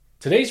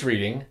Today's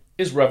reading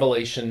is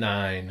Revelation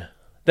 9.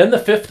 Then the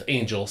fifth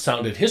angel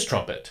sounded his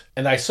trumpet,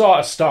 and I saw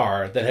a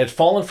star that had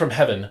fallen from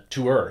heaven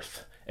to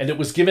earth, and it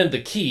was given the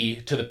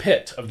key to the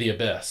pit of the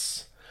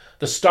abyss.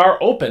 The star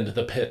opened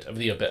the pit of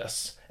the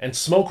abyss, and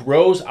smoke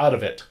rose out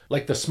of it,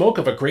 like the smoke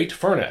of a great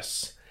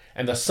furnace,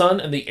 and the sun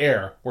and the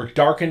air were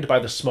darkened by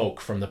the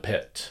smoke from the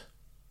pit.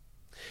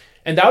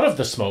 And out of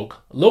the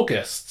smoke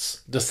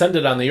locusts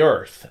descended on the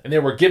earth, and they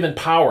were given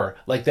power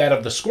like that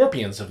of the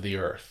scorpions of the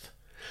earth.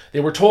 They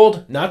were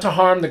told not to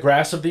harm the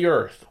grass of the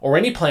earth, or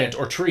any plant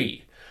or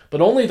tree, but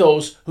only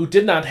those who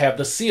did not have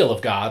the seal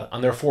of God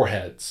on their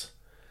foreheads.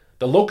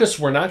 The locusts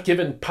were not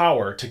given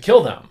power to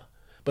kill them,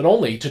 but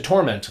only to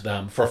torment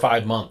them for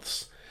 5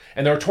 months,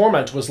 and their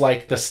torment was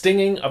like the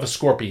stinging of a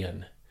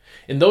scorpion.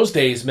 In those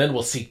days men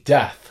will seek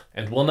death,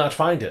 and will not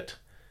find it.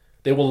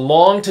 They will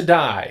long to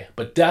die,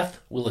 but death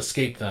will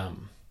escape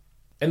them.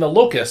 And the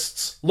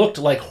locusts looked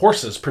like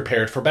horses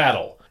prepared for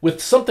battle, with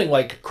something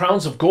like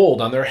crowns of gold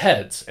on their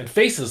heads, and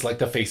faces like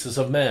the faces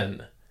of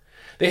men.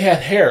 They had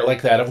hair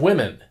like that of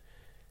women,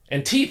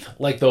 and teeth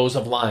like those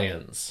of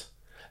lions.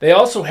 They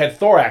also had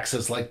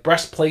thoraxes like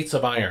breastplates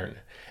of iron,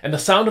 and the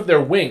sound of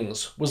their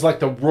wings was like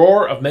the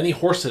roar of many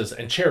horses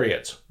and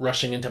chariots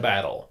rushing into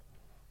battle.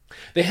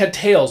 They had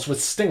tails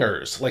with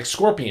stingers like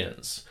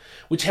scorpions,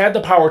 which had the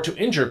power to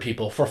injure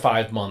people for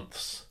 5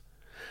 months.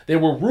 They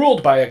were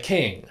ruled by a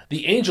king,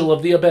 the angel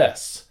of the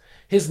abyss.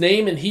 His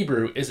name in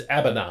Hebrew is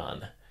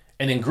Abaddon,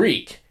 and in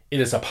Greek it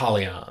is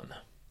Apollyon.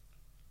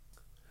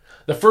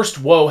 The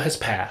first woe has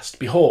passed.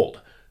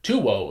 Behold, 2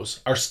 woes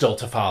are still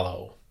to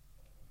follow.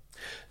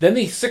 Then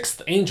the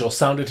sixth angel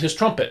sounded his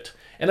trumpet,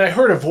 and I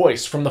heard a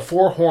voice from the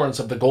 4 horns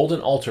of the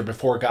golden altar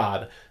before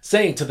God,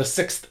 saying to the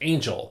sixth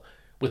angel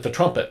with the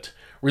trumpet,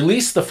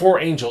 "Release the 4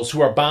 angels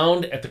who are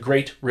bound at the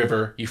great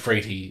river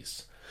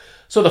Euphrates."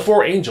 So the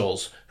 4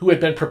 angels, who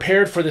had been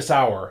prepared for this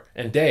hour,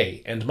 and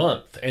day, and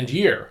month, and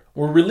year,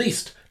 were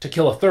released to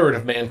kill 1/3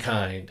 of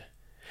mankind.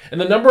 And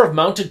the number of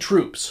mounted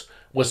troops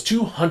was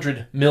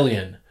 200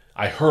 million.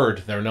 I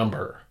heard their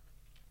number.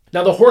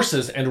 Now the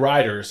horses and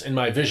riders in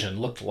my vision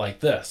looked like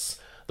this.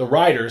 The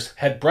riders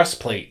had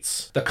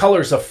breastplates, the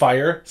colors of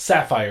fire,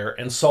 sapphire,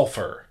 and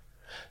sulfur.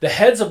 The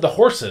heads of the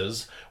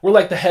horses were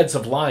like the heads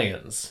of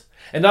lions,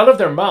 and out of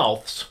their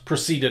mouths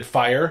proceeded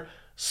fire,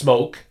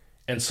 smoke,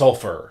 and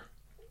sulfur.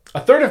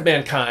 1/3 of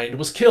mankind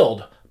was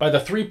killed by the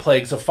 3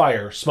 plagues of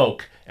fire,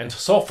 smoke, and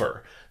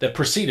sulfur that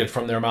proceeded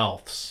from their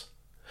mouths.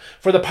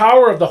 For the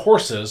power of the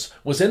horses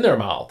was in their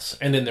mouths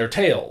and in their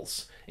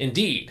tails.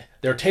 Indeed,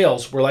 their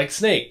tails were like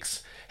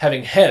snakes,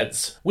 having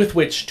heads with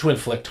which to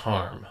inflict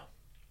harm.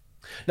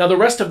 Now the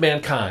rest of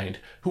mankind,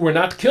 who were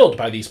not killed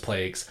by these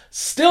plagues,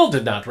 still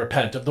did not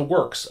repent of the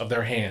works of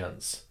their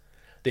hands.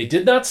 They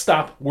did not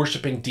stop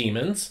worshipping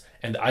demons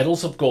and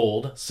idols of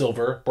gold,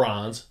 silver,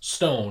 bronze,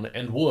 stone,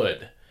 and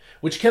wood,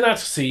 which cannot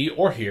see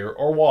or hear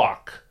or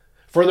walk.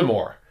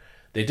 Furthermore,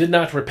 they did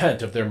not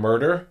repent of their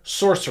murder,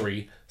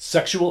 sorcery,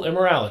 sexual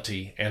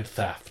immorality, and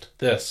theft.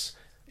 This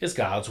is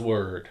God's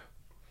word.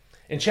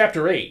 In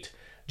chapter 8,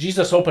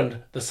 Jesus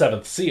opened the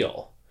 7th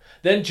seal.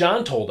 Then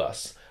John told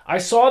us, "I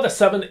saw the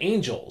 7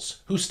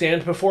 angels who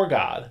stand before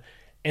God,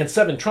 and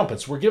 7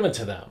 trumpets were given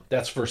to them."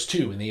 That's verse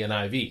 2 in the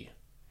NIV.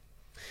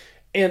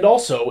 And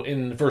also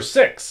in verse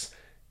 6,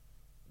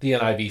 the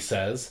NIV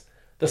says,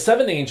 "The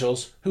 7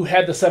 angels who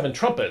had the 7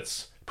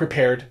 trumpets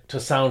prepared to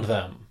sound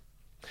them."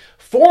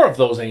 4 of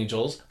those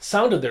angels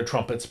sounded their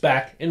trumpets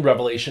back in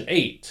Revelation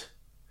 8.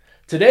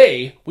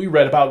 Today, we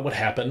read about what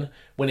happened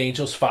when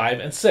angels 5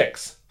 and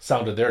 6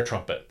 sounded their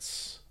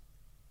trumpets.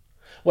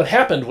 What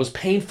happened was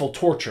painful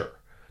torture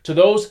to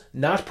those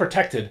not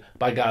protected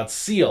by God's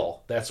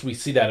seal. We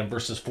see that in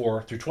verses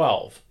 4 through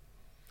 12.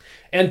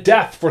 And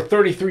death for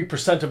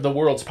 33% of the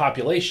world's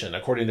population,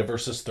 according to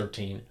verses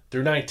 13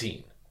 through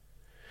 19.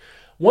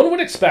 One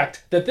would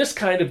expect that this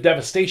kind of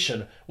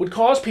devastation would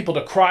cause people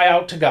to cry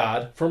out to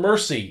God for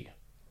mercy.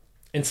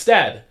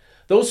 Instead,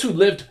 those who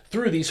lived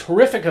through these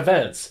horrific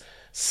events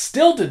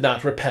still did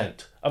not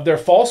repent of their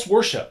false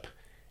worship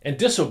and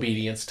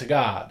disobedience to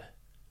God.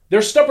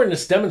 Their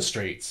stubbornness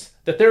demonstrates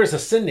that there is a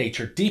sin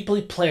nature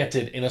deeply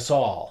planted in us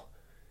all,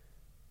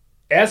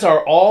 as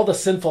are all the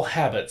sinful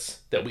habits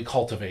that we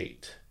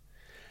cultivate.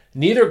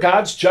 Neither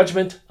God's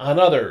judgment on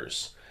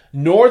others,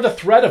 nor the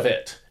threat of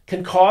it,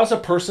 can cause a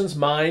person's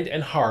mind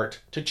and heart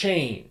to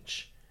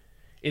change.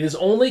 It is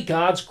only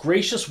God's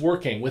gracious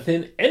working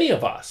within any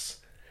of us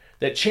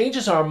that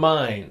changes our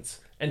minds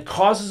and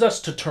causes us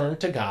to turn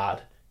to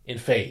God in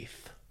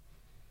faith.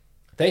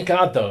 Thank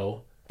God,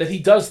 though, that He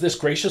does this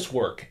gracious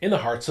work in the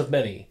hearts of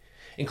many,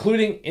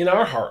 including in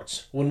our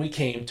hearts when we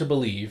came to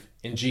believe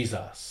in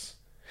Jesus.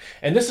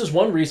 And this is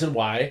one reason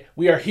why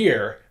we are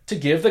here to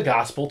give the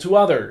gospel to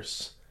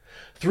others.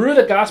 Through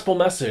the gospel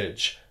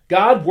message,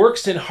 God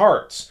works in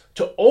hearts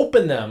to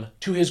open them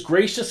to His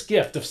gracious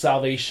gift of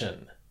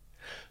salvation.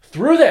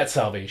 Through that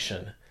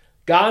salvation,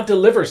 God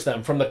delivers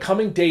them from the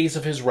coming days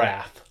of His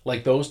wrath,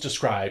 like those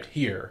described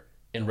here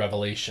in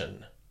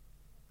Revelation.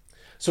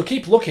 So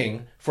keep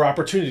looking for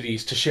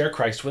opportunities to share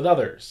Christ with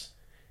others.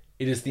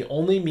 It is the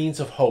only means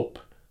of hope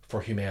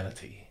for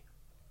humanity.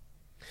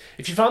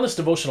 If you found this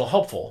devotional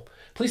helpful,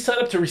 please sign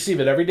up to receive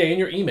it every day in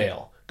your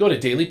email. Go to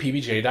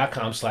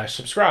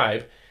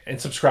dailypbj.com/subscribe and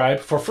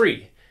subscribe for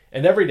free.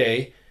 And every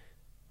day,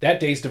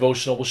 that day's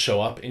devotional will show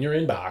up in your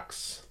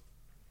inbox.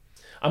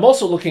 I'm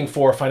also looking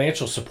for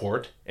financial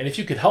support, and if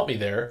you could help me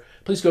there,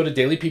 please go to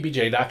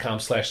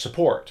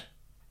dailypbj.com/support.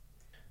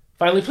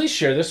 Finally, please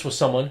share this with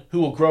someone who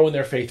will grow in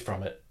their faith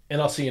from it, and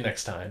I'll see you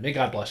next time. May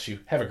God bless you.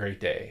 Have a great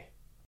day.